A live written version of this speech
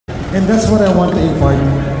And that's what I want to impart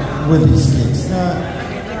with these kids. Na,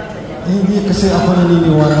 hindi kasi ako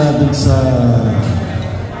naniniwala din sa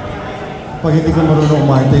pag hindi ka marunong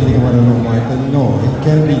umarte, hindi ka marunong umarte. No, it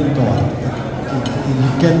can be taught.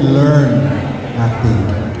 You can learn acting.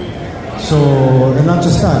 So, and not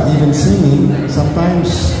just that, even singing,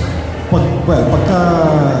 sometimes, pagka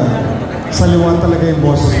saliwan talaga yung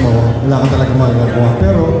boses mo, wala ka talaga magagawa.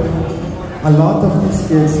 Pero, a lot of these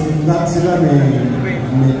kids, lahat sila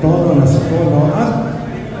may tono, nasa tono, at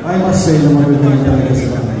I must say na magagaling talaga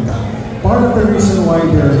sila. Part of the reason why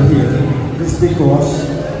they're here is because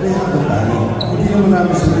they have the talent. Hindi naman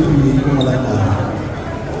namin sila piliin kung walang talent.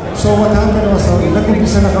 So what happened was,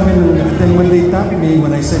 nag-umpisa na kami, then when they tapped me,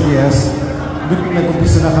 when I said yes,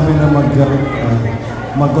 nag-umpisa na kami na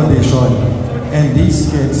mag-audition. And these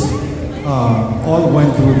kids all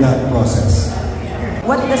went through that process.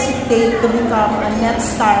 What does it take to become a NET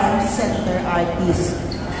Star Center artist?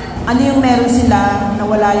 Ano yung meron sila na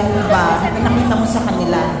wala yung iba na nakita mo sa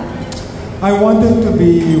kanila? I want them to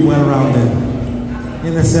be well-rounded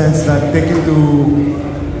in the sense that they can do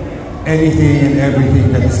anything and everything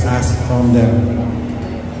that is asked from them.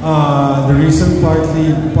 The reason,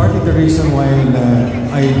 partly the reason why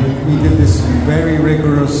we did this very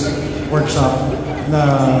rigorous workshop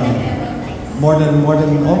na more than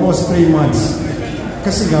almost 3 months.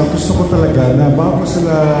 Kasi nga, gusto ko talaga na bago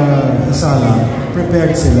sila isala,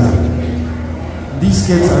 prepared sila. These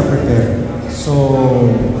kids are prepared. So,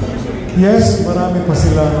 yes, marami pa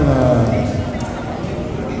silang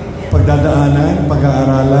pagdadaanan,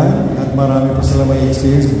 pag-aaralan, at marami pa silang may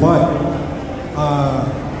experience. But,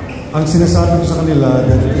 ang sinasabi ko sa kanila,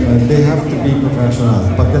 that they have to be professional.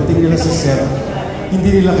 Pagdating nila sa set,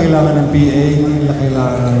 hindi nila kailangan ng PA, hindi nila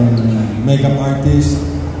kailangan ng makeup artist.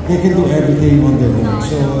 They can do everything on their own.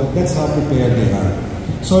 So, that's how prepared they are.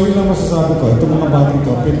 So, yun lang masasabi ko. Itong mga batang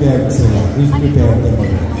to, prepared sila. We've prepared them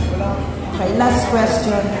already. Okay, last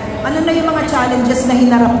question. Ano na yung mga challenges na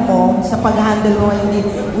hinarap mo sa pag-handle mo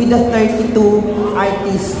with the 32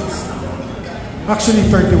 artists? Actually,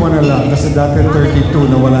 31 na lang. Kasi dati 32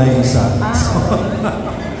 na wala yung isa.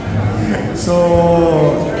 So,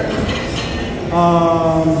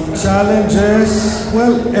 challenges,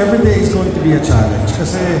 well, every day is going to be a challenge.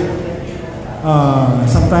 Kasi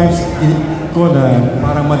sometimes, ko na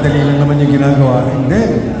parang madali lang naman yung ginagawa. And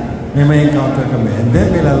then, may encounter kami. And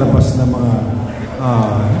then, may lalabas na mga,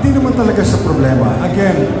 hindi naman talaga sa problema.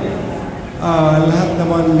 Again, lahat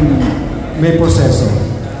naman may proseso.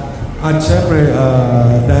 At syempre,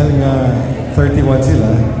 dahil nga 31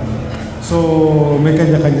 sila, so may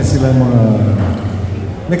kanya-kanya silang mga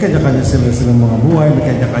mga buhay, may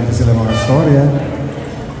kanya-kanya silang mga storya.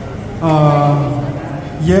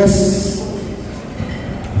 Yes,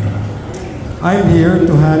 I'm here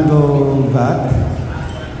to handle that.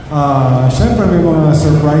 Siyempre may mga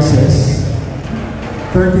surprises.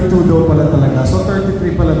 32 daw pala talaga. So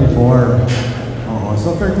 33 pala before. Oo,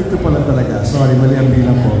 so 32 pala talaga. Sorry, mali ang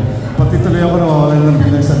bilang ko. Pati tuloy ako nawawalan ng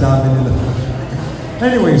bilang sa dami nila.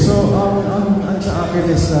 Anyway, so ang sa akin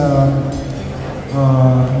is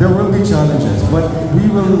there will be challenges, but we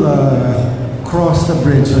will cross the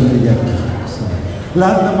bridge when we get there. So,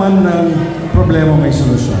 lahat naman ng problema may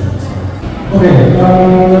solusyon. Okay,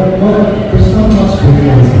 well, there's not much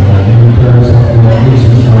difference in terms of the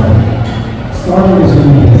relationship. Starting is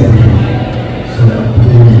going to be different. So,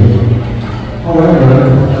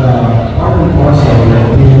 however, part and parcel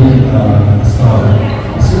of being a star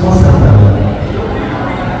is you must have talent.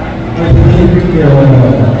 I believe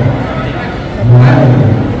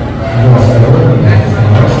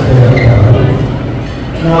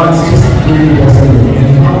now it's just really fascinating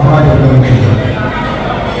and how hard I'm going to do.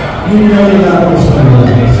 You know that was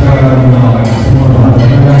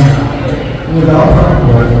without hard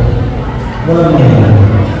work,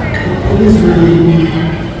 it is really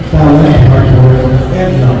talent, hard work,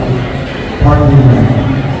 and luck, partly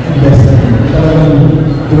investment.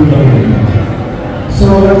 So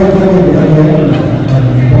again, there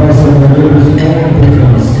is no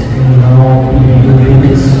difference in how people do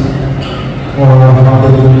things or how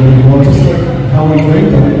they do it, just like how we break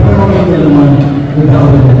them, but how we do them with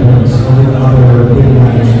other networks or with other big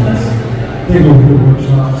managements. They go through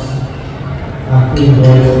workshops, acting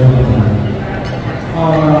roles, and everything.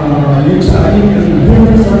 The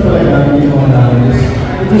difference that I have in nowadays,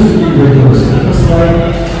 it is really rigorous. It's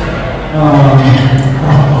like a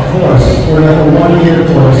course, or like a 1-year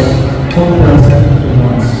course, compressed into 2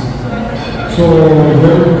 months. So,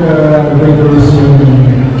 very rigorous yung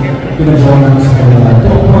pinagawa sa kanila. To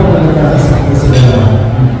a point na nagkakasakta sila.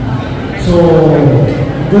 So,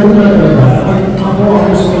 gano'n na talaga. Ako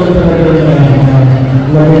gusto ko talaga na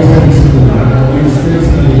lagay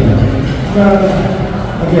But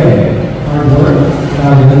again, hard work,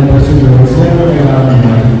 and perseverance, never kailangan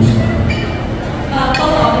natin siya.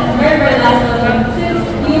 Very last one. Since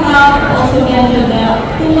you have also mentioned that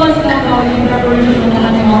 2 months now in preparation ng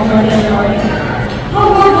animal shortage, how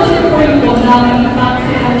hard was it for you na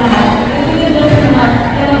i-vaccine ang lahat? And within just 2 months,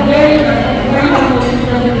 and a very composed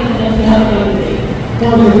presentation that you have today.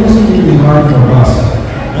 Well, it wasn't really hard for us.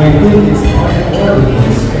 I think it's hard for the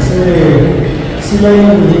kids. Kasi sila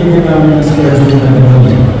yung hindi namin ang schedule na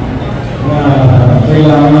naman na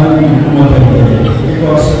kailangan umatente.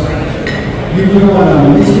 Because yung ginawa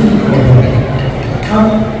namin is really important.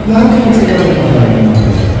 Lahat naman sila ng